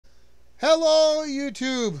Hello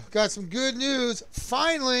YouTube, got some good news.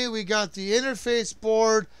 Finally, we got the interface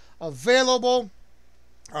board available.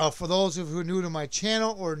 For those of you who are new to my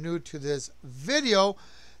channel or new to this video,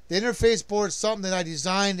 the interface board is something that I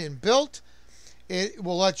designed and built. It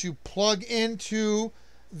will let you plug into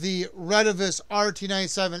the Retevis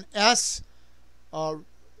RT97S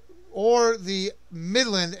or the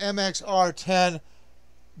Midland MXR10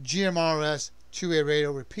 GMRS two-way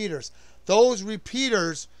radio repeaters. Those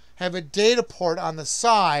repeaters have a data port on the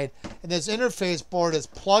side, and this interface board is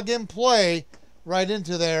plug and play right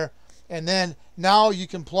into there. And then now you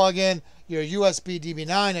can plug in your USB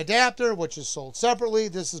DB9 adapter, which is sold separately.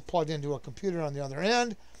 This is plugged into a computer on the other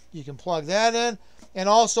end. You can plug that in, and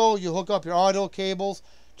also you hook up your audio cables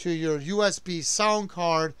to your USB sound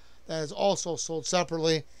card that is also sold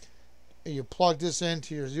separately. You plug this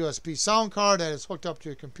into your USB sound card that is hooked up to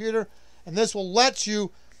your computer, and this will let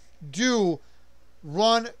you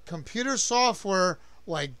run computer software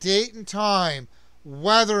like date and time,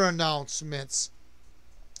 weather announcements,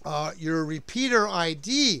 your repeater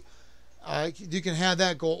ID. You can have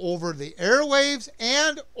that go over the airwaves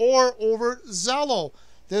and or over Zello.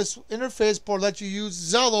 This interface board lets you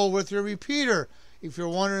use Zello with your repeater. If you're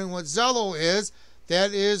wondering what Zello is,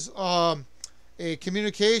 that is a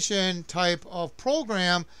communication type of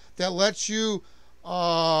program that lets you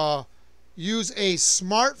use a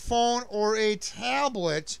smartphone or a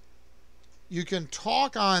tablet. You can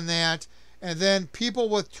talk on that, and then people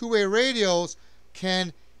with two-way radios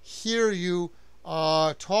can hear you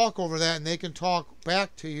talk over that, and they can talk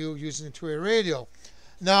back to you using the two-way radio.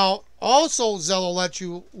 Now, also Zello lets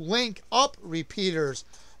you link up repeaters.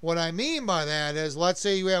 What I mean by that is, let's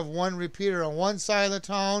say you have one repeater on one side of the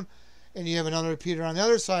town, and you have another repeater on the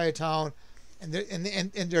other side of town, and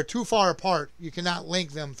they're too far apart. You cannot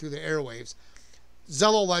link them through the airwaves.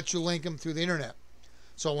 Zello lets you link them through the internet.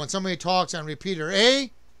 So when somebody talks on repeater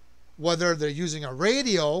A, whether they're using a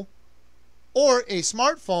radio or a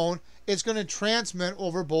smartphone, it's going to transmit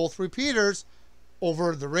over both repeaters,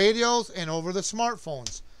 over the radios and over the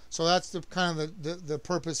smartphones. So that's the kind of the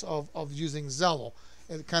purpose of using Zello.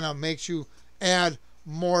 It kind of makes you add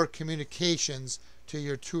more communications to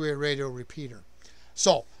your two-way radio repeater.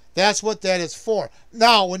 So that's what that is for.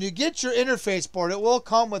 Now, when you get your interface board, it will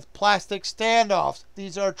come with plastic standoffs.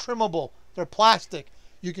 These are trimmable. They're plastic.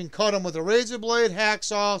 You can cut them with a razor blade,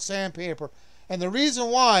 hacksaw, sandpaper. And the reason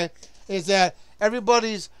why is that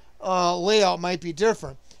everybody's layout might be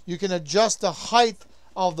different. You can adjust the height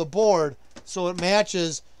of the board so it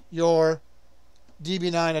matches your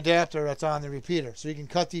DB9 adapter that's on the repeater. So you can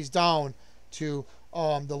cut these down to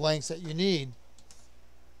the lengths that you need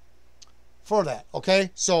for that. Okay,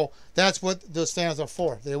 so that's what the stands are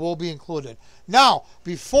for. They will be included. Now,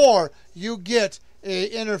 before you get a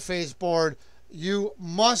interface board, you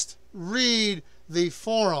must read the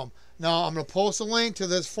forum. Now, I'm going to post a link to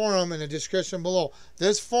this forum in the description below.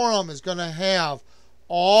 This forum is going to have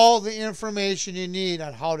all the information you need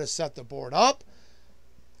on how to set the board up.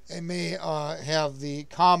 It may have the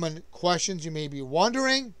common questions you may be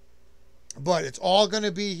wondering, but it's all going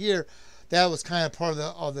to be here. That was kind of part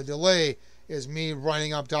of the delay, is me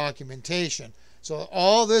writing up documentation. So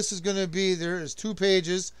all this is going to be, there is 2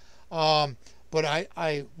 pages, but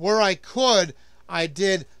where I could, I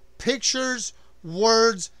did pictures,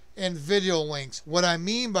 words, and video links. What I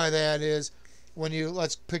mean by that is, when you,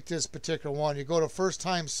 let's pick this particular one, you go to first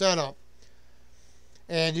time setup,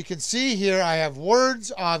 and you can see here I have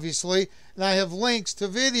words, obviously, and I have links to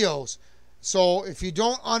videos. So if you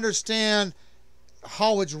don't understand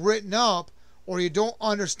how it's written up, or you don't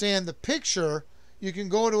understand the picture, you can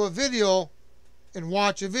go to a video and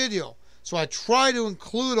watch a video. So I try to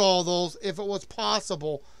include all those, if it was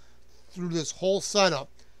possible, through this whole setup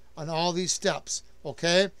on all these steps.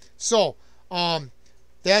 Okay, so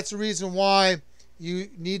that's the reason why you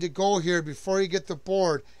need to go here before you get the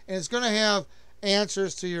board, and it's going to have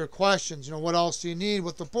answers to your questions. You know, what else do you need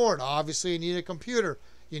with the board? Obviously, you need a computer.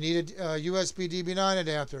 You need a USB DB9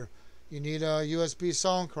 adapter. You need a USB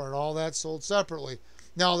sound card. All that sold separately.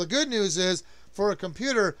 Now, the good news is, for a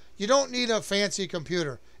computer, you don't need a fancy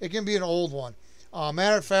computer. It can be an old one.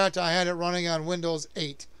 Matter of fact, I had it running on Windows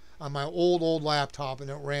 8 on my old laptop, and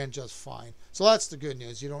it ran just fine. So that's the good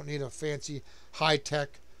news. You don't need a fancy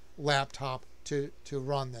high-tech laptop to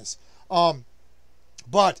run this.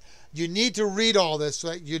 But you need to read all this so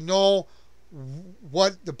that you know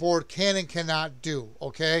what the board can and cannot do.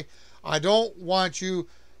 Okay? I don't want you,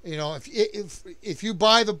 you know, if you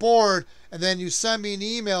buy the board and then you send me an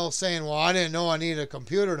email saying, well, I didn't know I needed a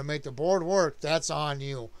computer to make the board work, that's on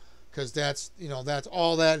you, because that's, you know, that's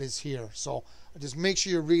all that is here. So Just make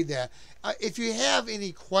sure you read that. If you have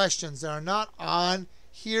any questions that are not on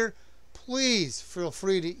here, please feel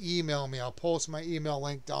free to email me. I'll post my email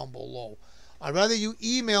link down below. I'd rather you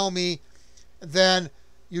email me than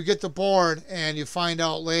you get the board and you find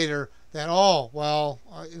out later that, oh, well,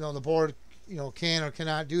 the board, can or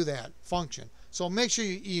cannot do that function. So make sure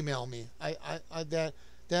you email me. That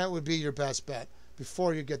would be your best bet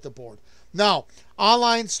before you get the board. Now,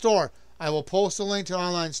 online store. I will post a link to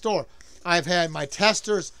online store. I've had my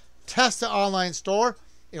testers test the online store.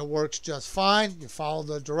 It works just fine. You follow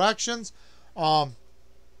the directions. But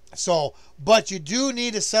you do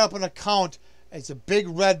need to set up an account. It's a big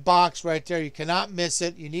red box right there. You cannot miss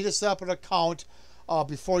it. You need to set up an account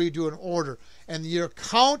before you do an order. And your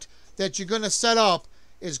account that you're going to set up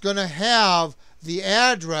is going to have the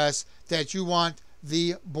address that you want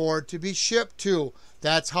the board to be shipped to.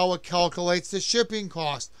 That's how it calculates the shipping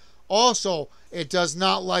cost. Also, it does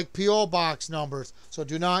not like P.O. box numbers, so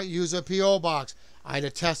do not use a P.O. box. I had a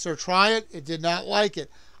tester try it. It did not like it.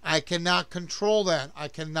 I cannot control that. I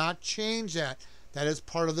cannot change that. That is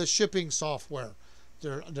part of the shipping software.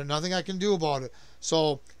 There's nothing I can do about it.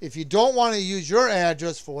 So if you don't want to use your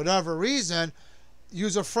address for whatever reason,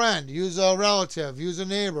 use a friend, use a relative, use a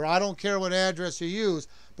neighbor. I don't care what address you use,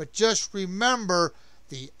 but just remember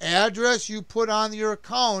the address you put on your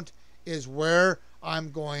account is where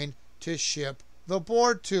I'm going to ship the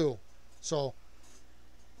board to. So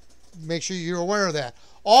make sure you're aware of that.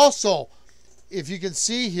 Also, if you can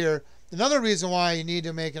see here, another reason why you need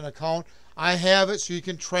to make an account, I have it so you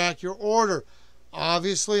can track your order.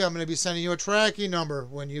 Obviously, I'm going to be sending you a tracking number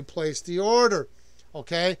when you place the order.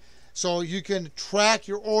 Okay? So you can track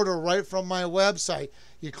your order right from my website.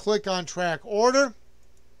 You click on track order.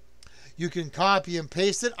 You can copy and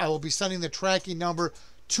paste it. I will be sending the tracking number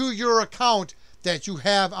to your account that you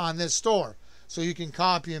have on this store. So you can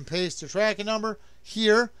copy and paste the tracking number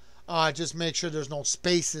here. Just make sure there's no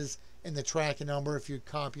spaces in the tracking number if you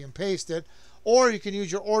copy and paste it. Or you can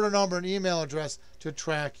use your order number and email address to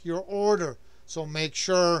track your order. So make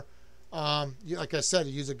sure, like I said,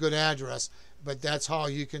 you use a good address. But that's how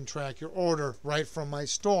you can track your order right from my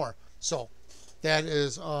store. So that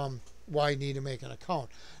is why you need to make an account.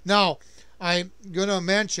 Now, I'm going to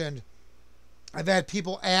mention, I've had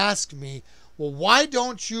people ask me, well, why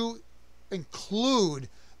don't you include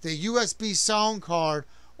the USB sound card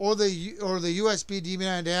or the USB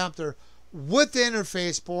DB9 adapter with the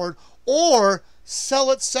interface board, or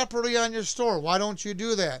sell it separately on your store? Why don't you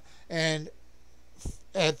do that? And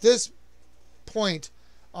at this point,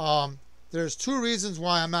 there's two reasons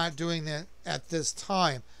why I'm not doing that at this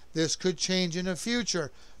time. This could change in the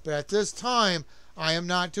future, but at this time, I am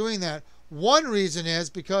not doing that. One reason is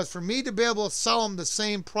because for me to be able to sell them the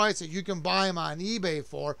same price that you can buy them on eBay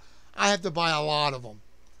for, I have to buy a lot of them.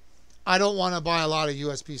 I don't want to buy a lot of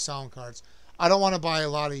USB sound cards. I don't want to buy a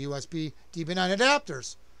lot of USB DB9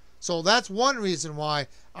 adapters. So that's one reason why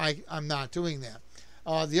I'm not doing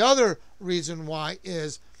that. The other reason why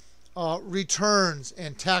is returns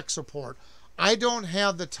and tech support. I don't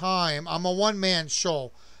have the time. I'm a one-man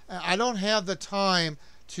show. I don't have the time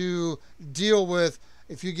to deal with,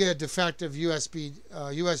 if you get a defective USB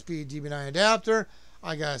DB9 adapter,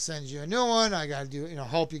 I gotta send you a new one. I gotta do,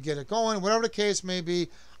 help you get it going. Whatever the case may be,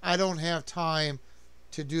 I don't have time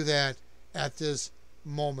to do that at this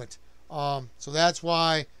moment. So that's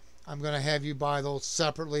why I'm gonna have you buy those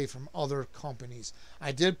separately from other companies.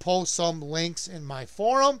 I did post some links in my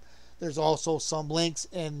forum. There's also some links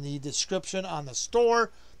in the description on the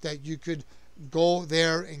store that you could go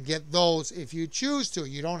there and get those if you choose to.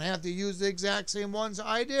 You don't have to use the exact same ones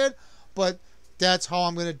I did, but that's how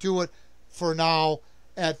I'm going to do it for now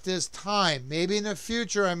at this time. Maybe in the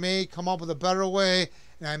future I may come up with a better way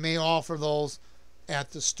and I may offer those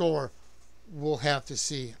at the store. We'll have to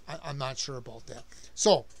see. I'm not sure about that.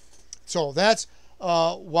 So that's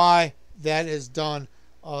why that is done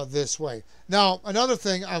this way. Now, another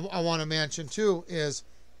thing I want to mention too is,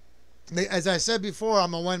 as I said before,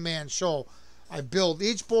 I'm a one-man show. I build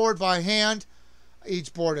each board by hand.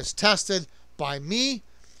 Each board is tested by me.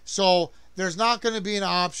 So there's not going to be an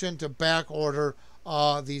option to back order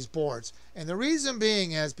these boards. And the reason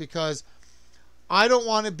being is because I don't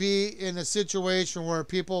want to be in a situation where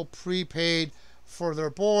people prepaid for their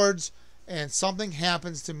boards and something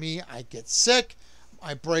happens to me. I get sick.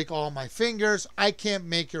 I break all my fingers. I can't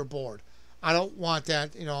make your board. I don't want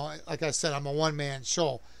that. Like I said, I'm a one-man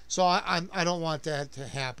show. So I don't want that to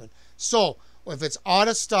happen. So if it's out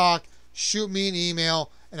of stock, shoot me an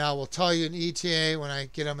email and I will tell you an ETA when I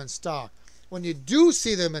get them in stock. When you do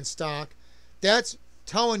see them in stock, that's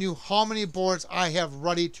telling you how many boards I have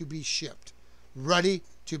ready to be shipped, ready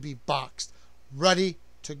to be boxed, ready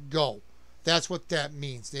to go. That's what that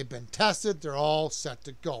means. They've been tested. They're all set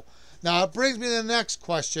to go. Now, it brings me to the next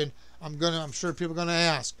question. I'm sure people are going to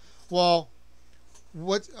ask, well,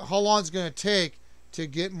 how long is it going to take to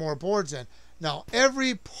get more boards in? Now,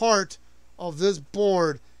 every part of this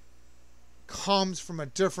board comes from a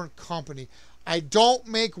different company. I don't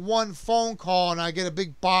make one phone call and I get a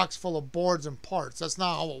big box full of boards and parts. That's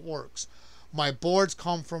not how it works. My boards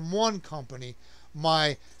come from one company.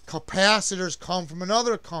 My capacitors come from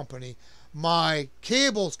another company. My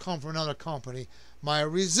cables come from another company. My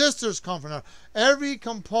resistors come from another. Every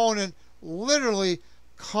component literally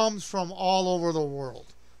comes from all over the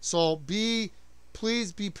world. So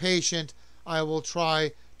please be patient. I will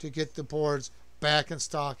try to get the boards back in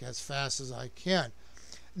stock as fast as I can.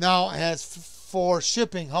 Now, as for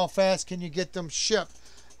shipping, how fast can you get them shipped?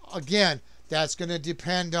 Again, that's going to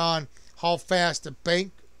depend on how fast the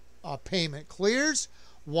bank payment clears.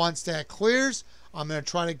 Once that clears, I'm going to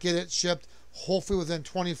try to get it shipped hopefully within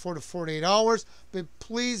 24 to 48 hours. But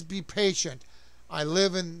please be patient. I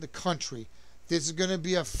live in the country. This is going to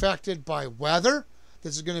be affected by weather.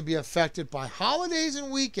 This is going to be affected by holidays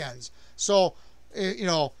and weekends. So,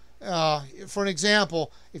 for an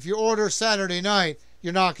example, if you order Saturday night,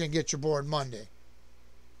 you're not going to get your board Monday.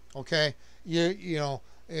 Okay?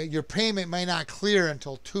 Your payment may not clear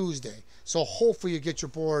until Tuesday. So hopefully you get your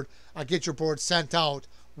board sent out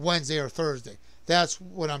Wednesday or Thursday. That's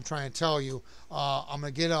what I'm trying to tell you. I'm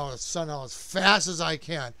going to send out as fast as I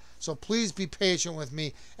can. So please be patient with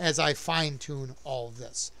me as I fine-tune all of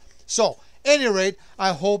this. So, at any rate,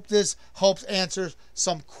 I hope this helps answer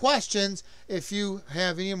some questions. If you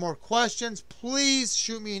have any more questions, please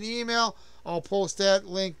shoot me an email. I'll post that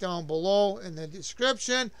link down below in the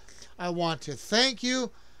description. I want to thank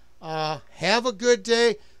you. Have a good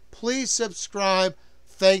day. Please subscribe.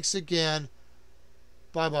 Thanks again.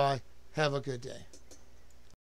 Bye-bye. Have a good day.